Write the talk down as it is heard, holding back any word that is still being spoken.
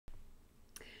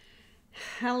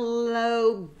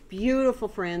Hello, beautiful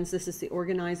friends. This is the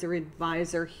Organizer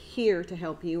Advisor here to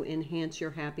help you enhance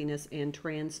your happiness and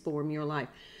transform your life.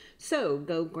 So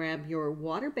go grab your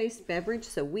water-based beverage.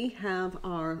 So we have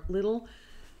our little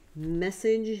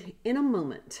message in a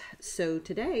moment. So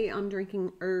today I'm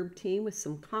drinking herb tea with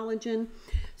some collagen.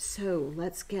 So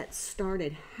let's get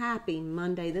started. Happy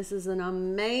Monday. This is an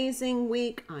amazing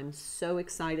week. I'm so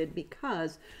excited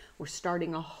because we're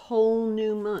starting a whole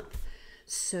new month.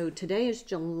 So today is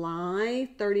July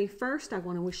 31st. I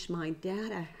want to wish my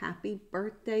dad a happy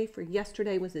birthday. For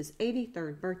yesterday was his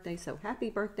 83rd birthday. So happy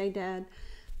birthday, Dad.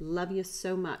 Love you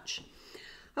so much.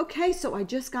 Okay, so I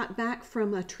just got back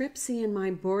from a trip seeing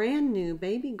my brand new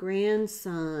baby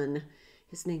grandson.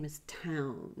 His name is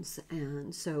Towns.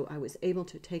 And so I was able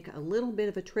to take a little bit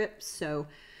of a trip. So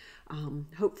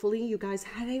hopefully you guys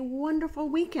had a wonderful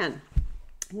weekend.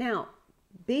 Now,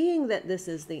 being that this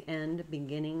is the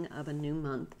beginning of a new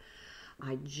month,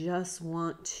 I just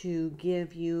want to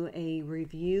give you a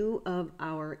review of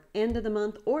our end of the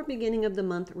month or beginning of the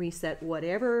month reset,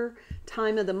 whatever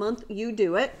time of the month you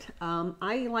do it.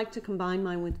 I like to combine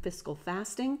mine with fiscal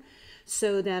fasting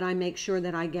so that I make sure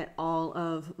that I get all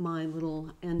of my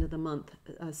little end of the month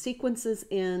sequences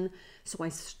in, so I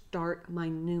start my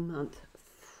new month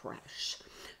fresh.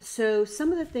 So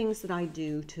some of the things that I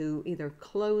do to either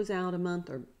close out a month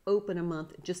or open a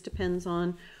month, it just depends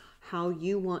on how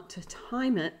you want to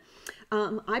time it.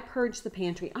 I purge the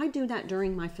pantry. I do that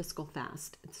during my fiscal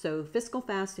fast. So fiscal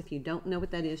fast, if you don't know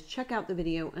what that is, check out the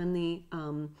video and the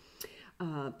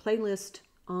playlist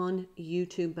on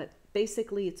YouTube. But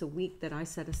basically it's a week that I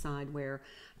set aside where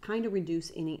I kind of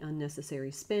reduce any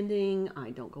unnecessary spending.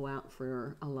 I don't go out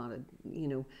for a lot of,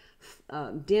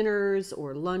 dinners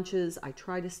or lunches. I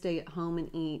try to stay at home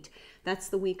and eat. That's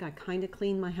the week I kind of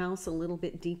clean my house a little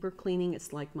bit deeper cleaning.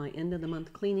 It's like my end of the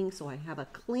month cleaning. So I have a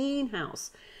clean house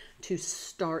to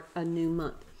start a new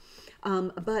month.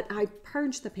 But I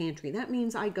purge the pantry. That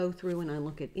means I go through and I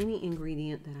look at any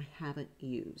ingredient that I haven't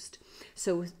used.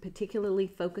 So particularly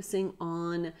focusing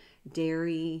on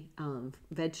dairy,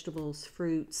 vegetables,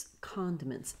 fruits,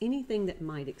 condiments, anything that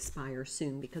might expire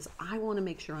soon, because I want to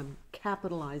make sure I'm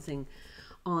capitalizing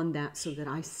on that so that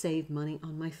I save money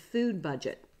on my food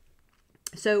budget.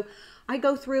 So I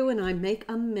go through and I make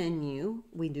a menu.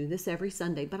 We do this every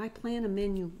Sunday, but I plan a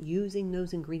menu using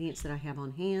those ingredients that I have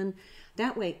on hand.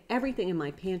 That way, everything in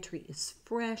my pantry is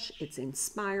fresh, it's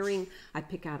inspiring. I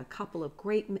pick out a couple of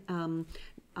great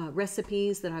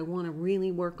recipes that I want to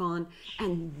really work on,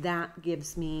 and that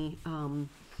gives me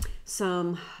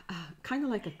some kind of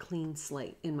like a clean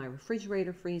slate in my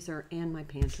refrigerator, freezer, and my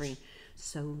pantry,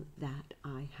 so that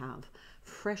I have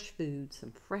fresh food,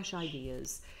 some fresh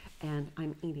ideas, and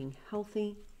I'm eating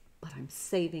healthy, but I'm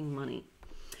saving money.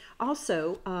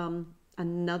 Also,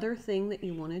 another thing that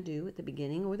you want to do at the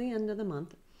beginning or the end of the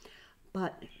month,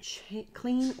 but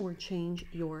clean or change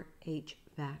your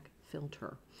HVAC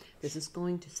filter. This is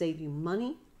going to save you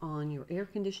money on your air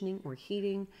conditioning or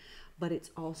heating, but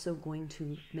it's also going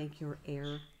to make your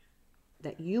air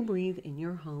that you breathe in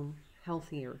your home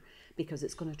healthier, because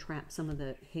it's going to trap some of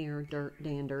the hair, dirt,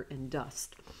 dander, and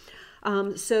dust.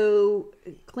 So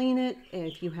clean it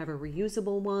if you have a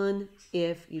reusable one.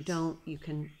 If you don't, you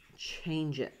can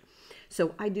change it.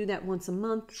 So I do that once a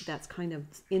month. That's kind of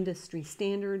industry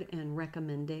standard and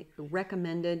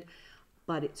recommended,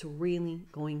 but it's really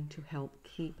going to help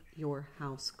keep your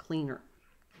house cleaner.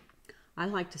 I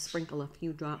like to sprinkle a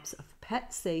few drops of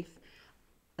pet safe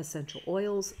essential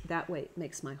oils. That way it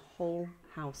makes my whole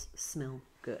house smell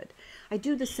good. I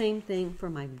do the same thing for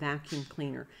my vacuum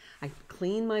cleaner. I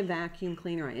clean my vacuum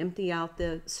cleaner. I empty out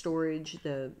the storage,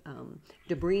 the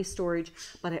debris storage,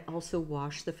 but I also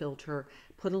wash the filter,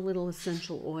 put a little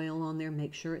essential oil on there,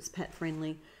 make sure it's pet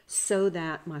friendly, so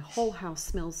that my whole house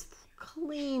smells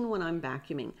clean when I'm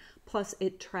vacuuming. Plus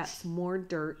it traps more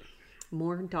dirt,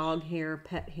 more dog hair,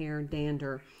 pet hair,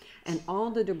 dander, and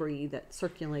all the debris that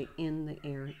circulate in the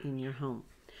air in your home.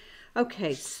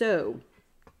 Okay, so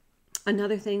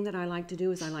another thing that I like to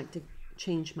do is I like to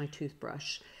change my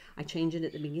toothbrush. I change it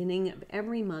at the beginning of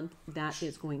every month.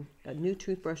 A new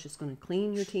toothbrush is going to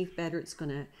clean your teeth better. It's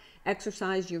going to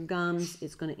exercise your gums.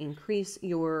 It's going to increase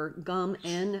your gum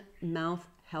and mouth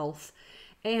health.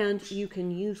 And you can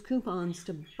use coupons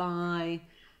to buy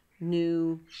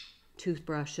new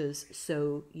toothbrushes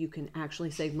so you can actually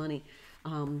save money.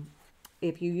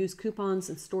 If you use coupons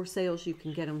and store sales, you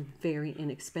can get them very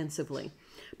inexpensively.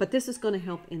 But this is going to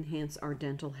help enhance our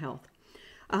dental health.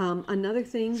 Another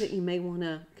thing that you may want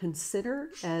to consider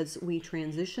as we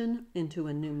transition into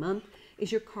a new month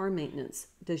is your car maintenance.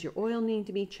 Does your oil need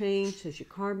to be changed? Has your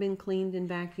car been cleaned and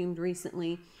vacuumed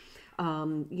recently?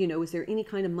 You know, is there any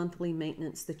kind of monthly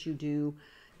maintenance that you do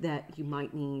that you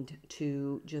might need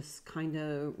to just kind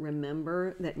of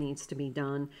remember that needs to be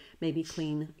done? Maybe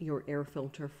clean your air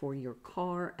filter for your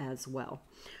car as well.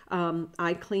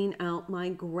 I clean out my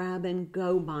grab and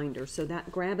go binder. So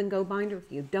that grab and go binder,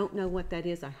 if you don't know what that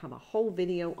is, I have a whole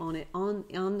video on it on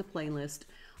the playlist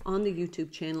on the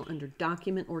YouTube channel under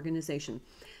Document Organization.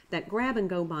 That grab and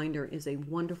go binder is a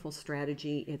wonderful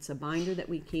strategy. It's a binder that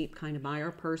we keep kind of by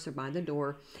our purse or by the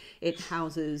door. It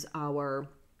houses our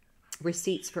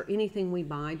receipts for anything we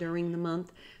buy during the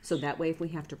month, so that way if we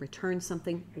have to return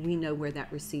something, we know where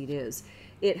that receipt is.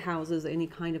 It houses any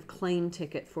kind of claim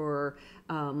ticket for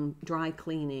dry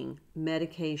cleaning,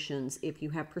 medications. If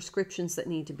you have prescriptions that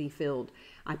need to be filled,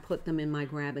 I put them in my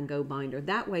grab and go binder.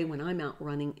 That way when I'm out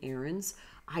running errands,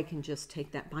 I can just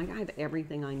take that binder. I have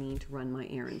everything I need to run my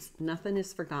errands. Nothing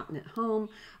is forgotten at home.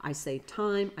 I save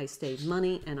time, I save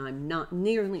money, and I'm not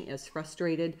nearly as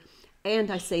frustrated,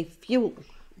 and I save fuel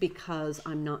because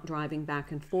I'm not driving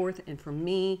back and forth. And for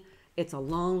me, it's a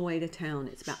long way to town.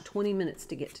 It's about 20 minutes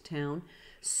to get to town.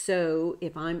 So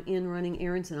if I'm in running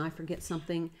errands and I forget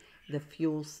something, the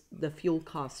fuel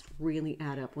costs really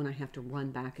add up when I have to run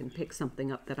back and pick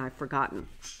something up that I've forgotten.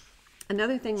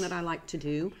 Another thing that I like to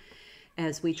do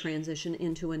as we transition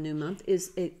into a new month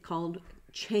is called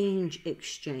change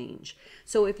exchange.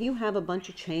 So if you have a bunch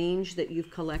of change that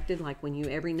you've collected, like when you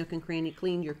every nook and cranny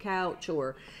cleaned your couch,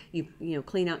 or you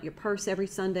clean out your purse every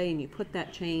Sunday and you put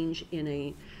that change in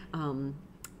a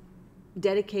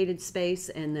dedicated space,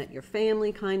 and that your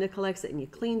family kind of collects it, and you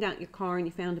cleaned out your car and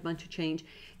you found a bunch of change,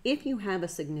 if you have a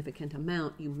significant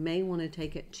amount, you may want to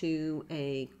take it to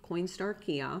a Coinstar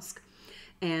kiosk.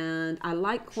 And I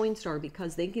like Coinstar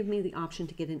because they give me the option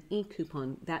to get an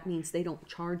e-coupon. That means they don't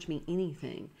charge me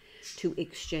anything to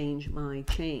exchange my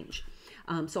change.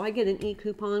 So I get an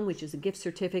e-coupon, which is a gift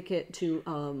certificate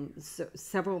to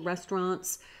several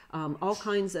restaurants, all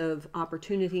kinds of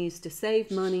opportunities to save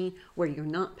money where you're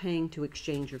not paying to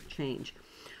exchange your change.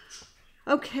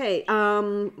 Okay,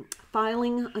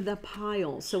 filing the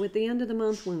pile. So at the end of the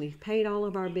month, when we've paid all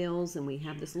of our bills and we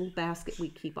have this little basket, we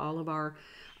keep all of our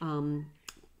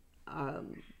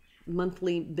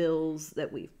monthly bills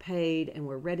that we've paid, and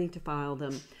we're ready to file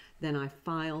them, then I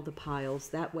file the piles.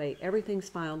 That way everything's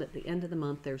filed at the end of the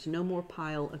month. There's no more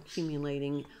pile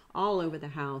accumulating all over the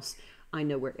house. I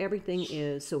know where everything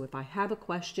is, so if I have a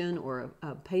question or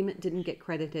a payment didn't get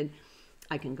credited,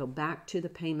 I can go back to the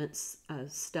payments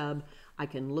stub. I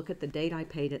can look at the date I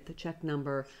paid it, the check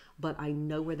number, but I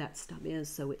know where that stub is,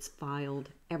 so it's filed.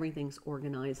 Everything's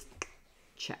organized.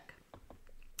 Check.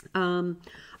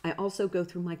 I also go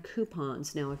through my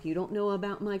coupons. Now, if you don't know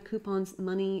about my coupon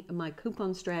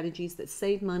strategies that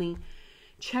save money,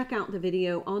 check out the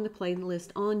video on the playlist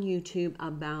on YouTube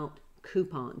about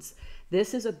coupons.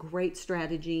 This is a great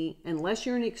strategy. Unless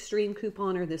you're an extreme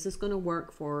couponer, this is going to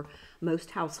work for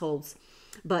most households.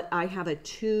 But I have a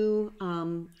 2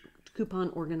 coupon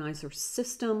organizer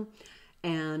system.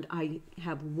 And I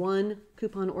have one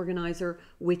coupon organizer,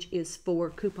 which is for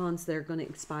coupons that are going to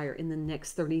expire in the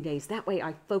next 30 days. That way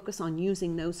I focus on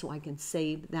using those so I can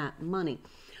save that money.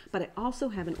 But I also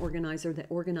have an organizer that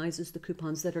organizes the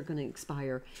coupons that are going to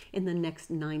expire in the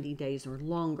next 90 days or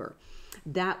longer.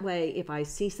 That way, if I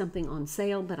see something on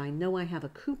sale, but I know I have a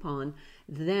coupon,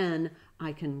 then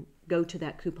I can go to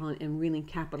that coupon and really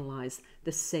capitalize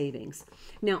the savings.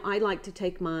 Now, I like to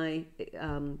take my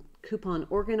coupon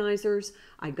organizers.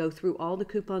 I go through all the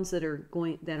coupons that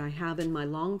I have in my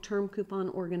long-term coupon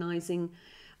organizing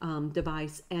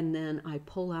device, and then I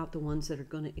pull out the ones that are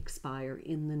going to expire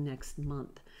in the next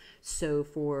month. So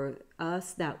for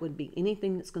us, that would be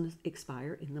anything that's going to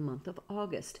expire in the month of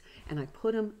August, and I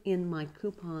put them in my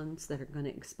coupons that are going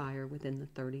to expire within the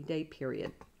 30-day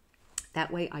period.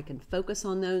 That way I can focus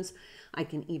on those. I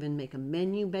can even make a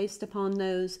menu based upon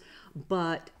those,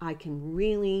 but I can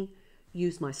really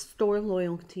use my store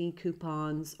loyalty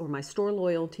coupons or my store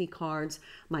loyalty cards,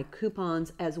 my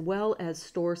coupons, as well as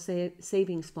store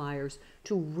savings flyers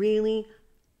to really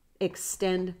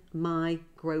extend my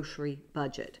grocery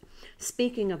budget.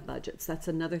 Speaking of budgets, that's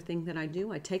another thing that I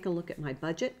do. I take a look at my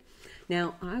budget.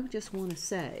 Now, I just want to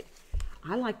say,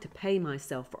 I like to pay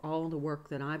myself for all the work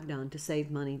that I've done to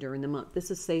save money during the month. This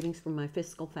is savings from my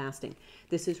fiscal fasting.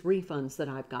 This is refunds that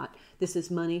I've got. This is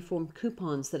money from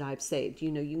coupons that I've saved.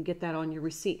 You know, you can get that on your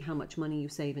receipt, how much money you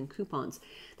save in coupons.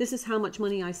 This is how much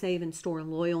money I save in store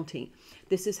loyalty.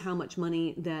 This is how much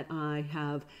money that I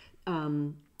have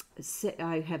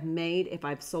made if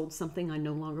I've sold something I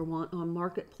no longer want on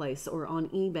Marketplace or on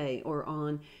eBay or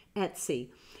on Etsy.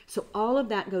 So all of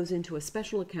that goes into a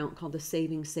special account called the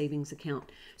savings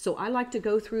account. So I like to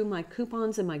go through my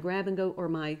coupons and my grab and go, or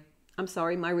my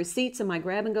receipts and my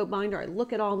grab and go binder. I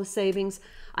look at all the savings,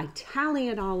 I tally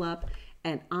it all up,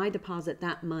 and I deposit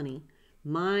that money,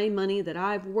 my money that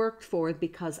I've worked for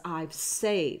because I've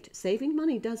saved. Saving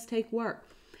money does take work,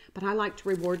 but I like to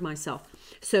reward myself.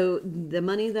 So the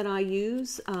money that I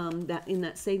use, that in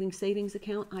that savings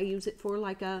account, I use it for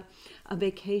like a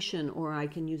vacation, or I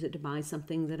can use it to buy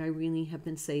something that I really have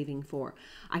been saving for.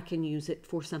 I can use it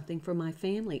for something for my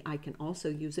family. I can also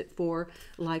use it for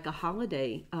like a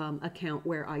holiday account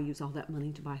where I use all that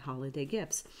money to buy holiday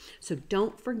gifts. So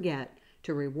don't forget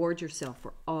to reward yourself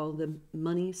for all the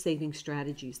money saving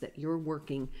strategies that you're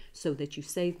working so that you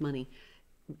save money.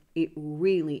 It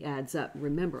really adds up.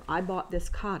 Remember, I bought this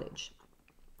cottage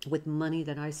with money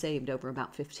that I saved over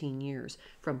about 15 years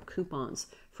from coupons,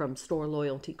 from store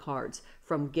loyalty cards,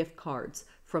 from gift cards,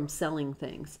 from selling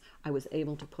things. I was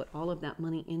able to put all of that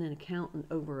money in an account, and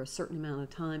over a certain amount of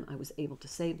time, I was able to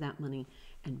save that money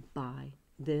and buy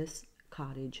this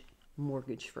cottage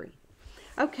mortgage free.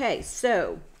 Okay,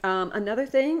 so another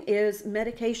thing is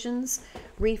medications,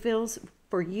 refills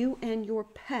for you and your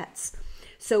pets.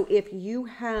 So if you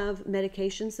have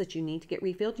medications that you need to get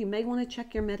refilled, you may want to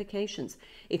check your medications.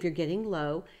 If you're getting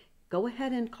low, go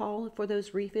ahead and call for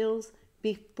those refills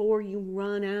before you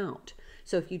run out.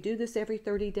 So if you do this every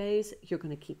 30 days, you're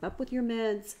going to keep up with your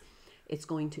meds. It's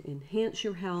going to enhance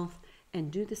your health, and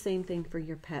do the same thing for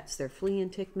your pets. Their flea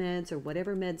and tick meds or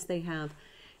whatever meds they have.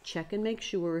 Check and make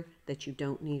sure that you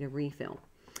don't need a refill.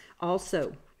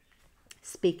 Also,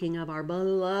 speaking of our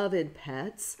beloved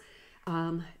pets,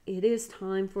 it is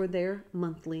time for their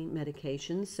monthly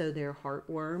medications. So their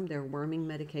heartworm, their worming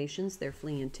medications, their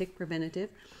flea and tick preventative.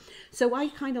 So I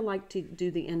kind of like to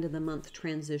do the end of the month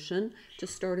transition to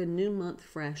start a new month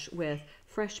fresh with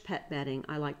fresh pet bedding.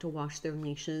 I like to wash their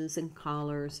leashes and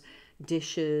collars,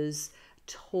 dishes,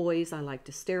 toys. I like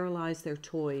to sterilize their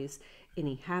toys.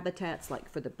 Any habitats,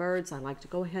 like for the birds, I like to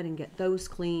go ahead and get those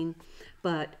clean.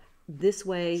 But this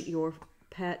way, your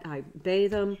pet, I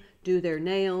bathe them, do their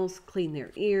nails, clean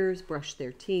their ears, brush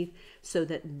their teeth, so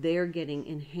that they're getting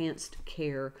enhanced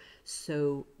care,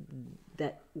 so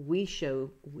that we show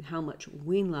how much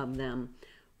we love them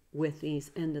with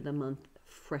these end of the month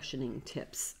freshening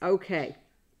tips. Okay.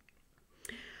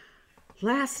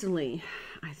 Lastly,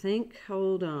 I think,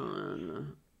 hold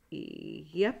on.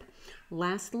 Yep.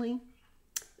 Lastly,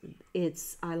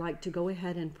 I like to go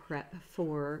ahead and prep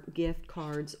for gift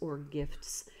cards or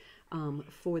gifts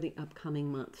for the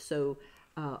upcoming month. So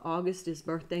August is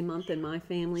birthday month in my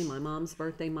family. My mom's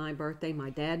birthday, my birthday. My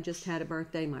dad just had a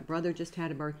birthday. My brother just had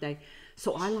a birthday.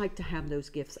 So I like to have those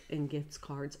gifts and gifts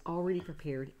cards already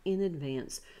prepared in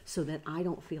advance so that I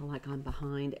don't feel like I'm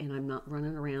behind and I'm not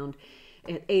running around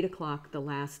at 8 o'clock the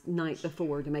last night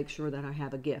before to make sure that I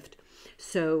have a gift.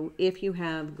 So if you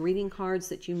have greeting cards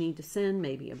that you need to send,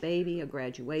 maybe a baby, a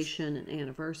graduation, an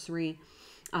anniversary,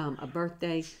 a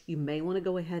birthday, you may want to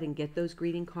go ahead and get those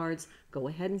greeting cards. Go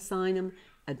ahead and sign them,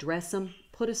 address them,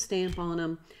 put a stamp on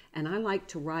them, and I like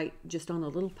to write just on a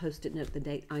little post-it note the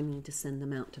date I need to send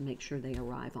them out to make sure they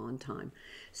arrive on time.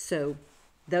 So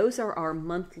those are our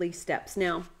monthly steps.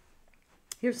 Now,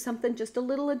 here's something just a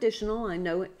little additional. I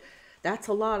know that's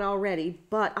a lot already,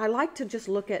 but I like to just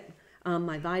look at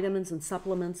my vitamins and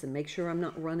supplements and make sure I'm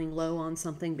not running low on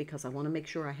something, because I want to make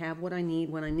sure I have what I need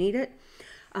when I need it.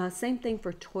 Same thing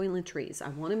for toiletries. I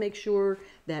want to make sure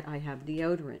that I have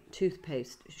deodorant,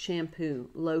 toothpaste, shampoo,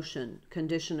 lotion,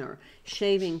 conditioner,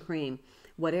 shaving cream,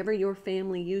 whatever your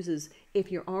family uses.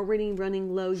 If you're already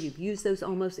running low, you've used those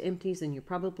almost empties, and you're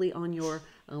probably on your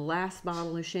last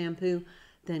bottle of shampoo,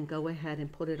 then go ahead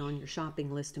and put it on your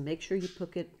shopping list and make sure you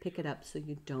pick it up so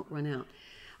you don't run out.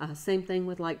 Same thing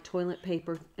with like toilet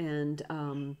paper, and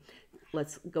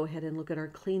let's go ahead and look at our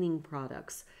cleaning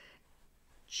products.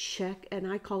 Check,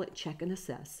 and I call it check and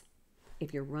assess.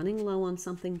 If you're running low on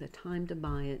something, the time to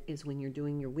buy it is when you're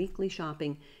doing your weekly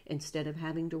shopping instead of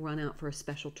having to run out for a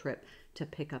special trip to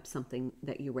pick up something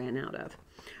that you ran out of.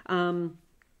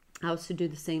 I also do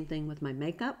the same thing with my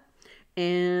makeup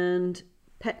and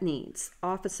pet needs,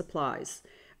 office supplies,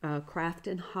 craft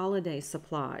and holiday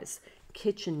supplies,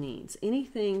 kitchen needs,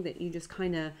 anything that you just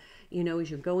kind of, as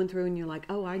you're going through and you're like,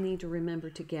 oh, I need to remember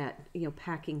to get,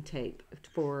 packing tape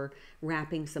for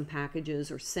wrapping some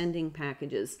packages or sending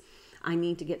packages. I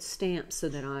need to get stamps so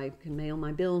that I can mail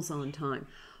my bills on time.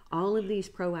 All of these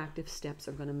proactive steps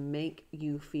are going to make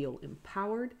you feel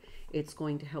empowered. It's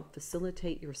going to help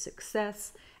facilitate your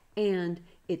success, and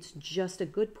it's just a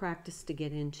good practice to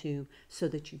get into so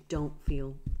that you don't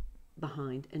feel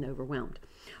behind and overwhelmed.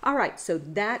 All right, so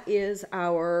that is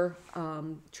our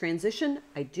transition.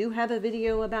 I do have a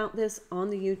video about this on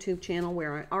the YouTube channel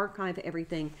where I archive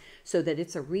everything so that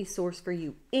it's a resource for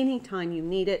you anytime you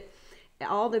need it.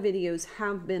 All the videos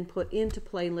have been put into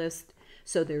playlist,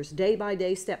 so there's day by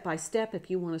day, step by step. If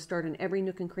you want to start an every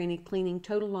nook and cranny cleaning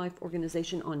total life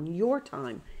organization on your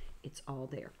time, it's all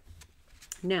there.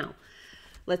 Now,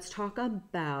 let's talk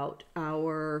about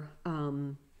our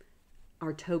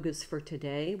togas for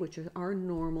today, which are our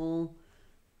normal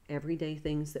everyday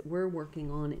things that we're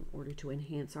working on in order to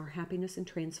enhance our happiness and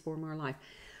transform our life.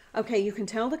 Okay, you can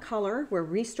tell the color. We're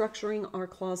restructuring our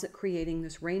closet, creating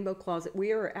this rainbow closet.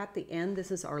 We are at the end.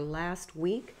 This is our last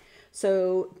week.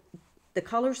 So the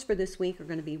colors for this week are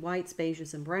going to be whites,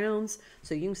 beiges, and browns.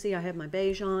 So you can see I have my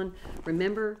beige on.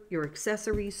 Remember your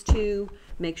accessories too.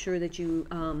 Make sure that you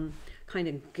kind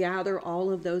of gather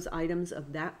all of those items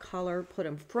of that color, put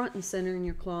them front and center in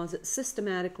your closet,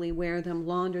 systematically wear them,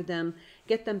 launder them,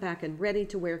 get them back in ready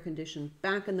to wear condition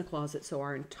back in the closet. So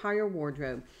our entire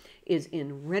wardrobe is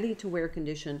in ready to wear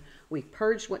condition. We've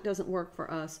purged what doesn't work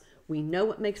for us. We know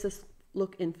what makes us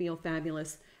look and feel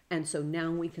fabulous. And so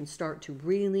now we can start to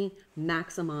really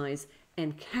maximize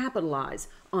and capitalize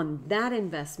on that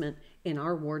investment in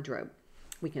our wardrobe.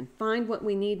 We can find what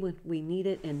we need when we need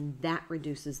it, and that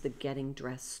reduces the getting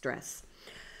dressed stress.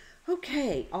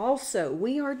 Okay, also,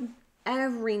 we are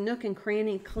every nook and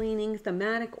cranny cleaning,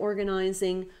 thematic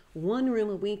organizing, one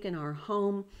room a week in our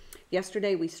home.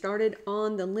 Yesterday, we started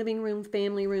on the living room,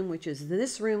 family room, which is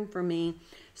this room for me.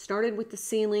 Started with the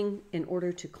ceiling in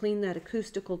order to clean that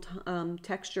acoustical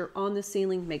texture on the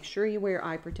ceiling. Make sure you wear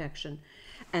eye protection.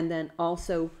 And then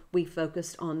also we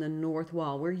focused on the north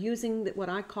wall. We're using what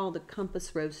I call the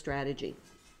compass rose strategy.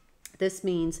 This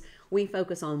means we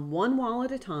focus on one wall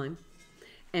at a time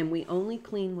and we only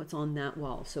clean what's on that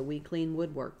wall. So we clean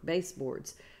woodwork,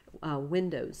 baseboards,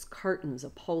 windows, curtains,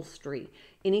 upholstery,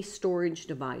 any storage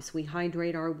device. We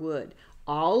hydrate our wood.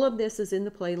 All of this is in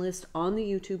the playlist on the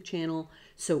YouTube channel.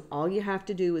 So all you have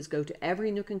to do is go to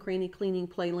every Nook and Cranny cleaning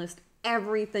playlist.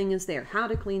 Everything is there. How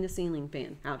to clean a ceiling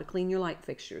fan, how to clean your light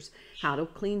fixtures, how to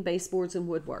clean baseboards and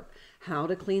woodwork, how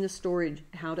to clean a storage,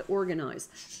 how to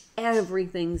organize.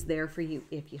 Everything's there for you.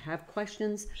 If you have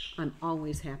questions, I'm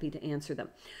always happy to answer them.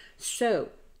 So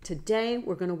today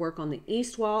we're going to work on the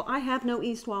east wall. I have no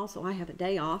east wall, so I have a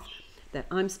day off that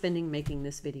I'm spending making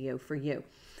this video for you.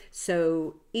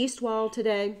 So east wall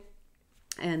today,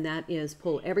 and that is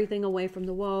pull everything away from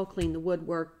the wall, clean the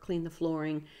woodwork, clean the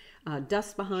flooring,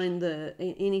 dust behind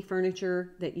any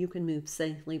furniture that you can move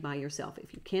safely by yourself.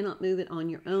 If you cannot move it on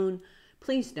your own,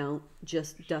 please don't.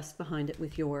 Just dust behind it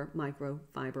with your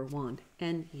microfiber wand.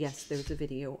 And yes, there's a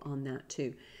video on that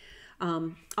too.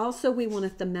 Also, we want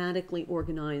to thematically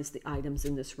organize the items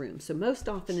in this room. So most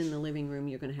often in the living room,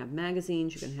 you're going to have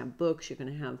magazines, you're going to have books, you're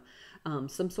going to have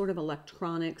some sort of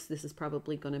electronics. This is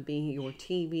probably going to be your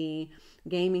TV,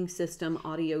 gaming system,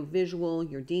 audio visual,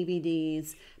 your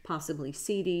DVDs, possibly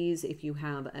CDs, if you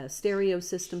have a stereo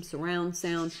system, surround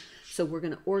sound. So we're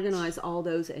going to organize all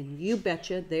those, and you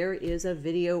betcha there is a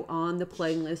video on the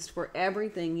playlist for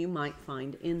everything you might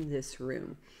find in this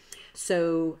room.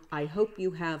 So I hope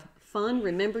you have fun.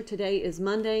 Remember, today is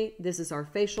Monday. This is our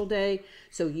facial day,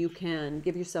 so you can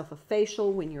give yourself a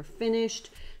facial when you're finished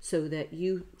so that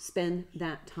you spend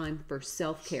that time for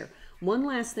self-care. One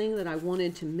last thing that I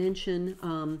wanted to mention,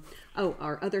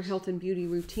 our other health and beauty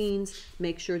routines.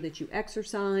 Make sure that you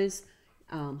exercise,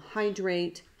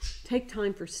 hydrate, take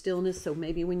time for stillness. So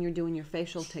maybe when you're doing your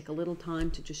facial, take a little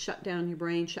time to just shut down your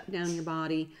brain, shut down your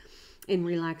body in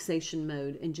relaxation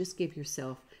mode, and just give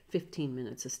yourself 15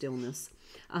 minutes of stillness.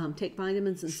 Take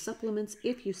vitamins and supplements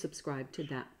if you subscribe to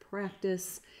that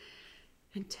practice,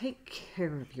 and take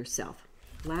care of yourself.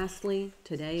 Lastly,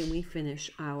 today we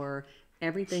finish our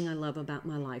Everything I Love About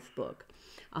My Life book.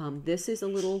 This is a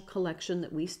little collection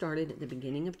that we started at the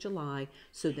beginning of July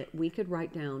so that we could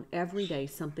write down every day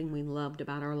something we loved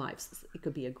about our lives. It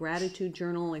could be a gratitude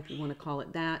journal if you want to call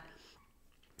it that.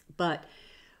 But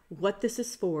what this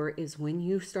is for is when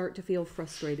you start to feel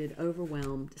frustrated,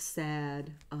 overwhelmed,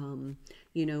 sad,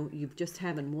 you've just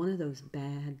having one of those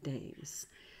bad days.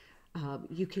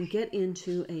 You can get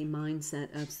into a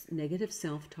mindset of negative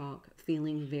self-talk,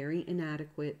 feeling very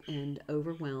inadequate and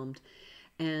overwhelmed,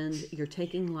 and you're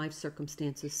taking life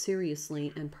circumstances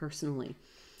seriously and personally.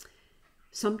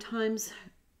 Sometimes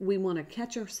we want to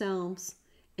catch ourselves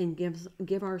and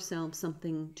give ourselves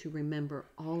something to remember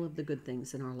all of the good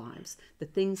things in our lives, the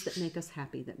things that make us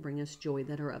happy, that bring us joy,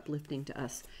 that are uplifting to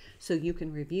us. So you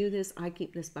can review this. I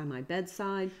keep this by my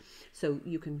bedside, so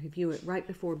you can review it right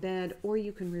before bed, or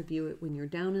you can review it when you're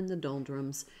down in the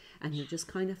doldrums and you're just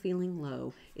kind of feeling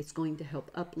low. It's going to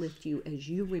help uplift you as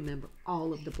you remember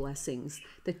all of the blessings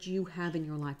that you have in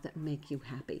your life that make you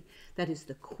happy. That is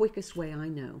the quickest way I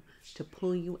know to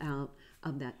pull you out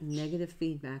of that negative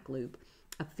feedback loop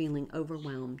of feeling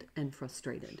overwhelmed and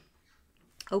frustrated.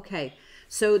 Okay,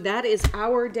 so that is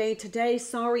our day today.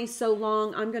 Sorry so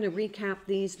long. I'm going to recap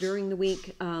these during the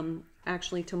week.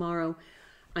 Actually, tomorrow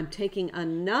I'm taking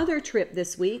another trip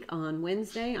this week. On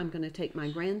Wednesday, I'm going to take my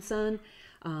grandson.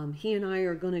 He and I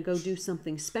are going to go do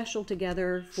something special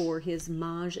together for his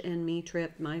Maj and me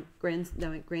trip. My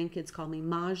grandkids call me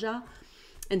Maja.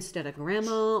 Instead of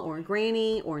Grandma or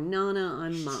Granny or Nana,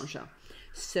 I'm Maja.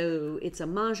 So it's a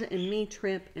Maja and me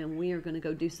trip, and we are going to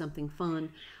go do something fun.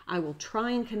 I will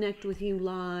try and connect with you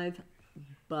live,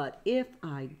 but if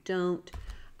I don't,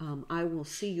 I will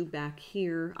see you back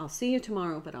here. I'll see you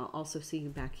tomorrow, but I'll also see you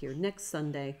back here next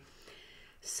Sunday.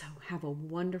 So have a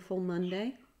wonderful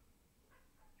Monday,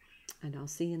 and I'll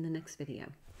see you in the next video.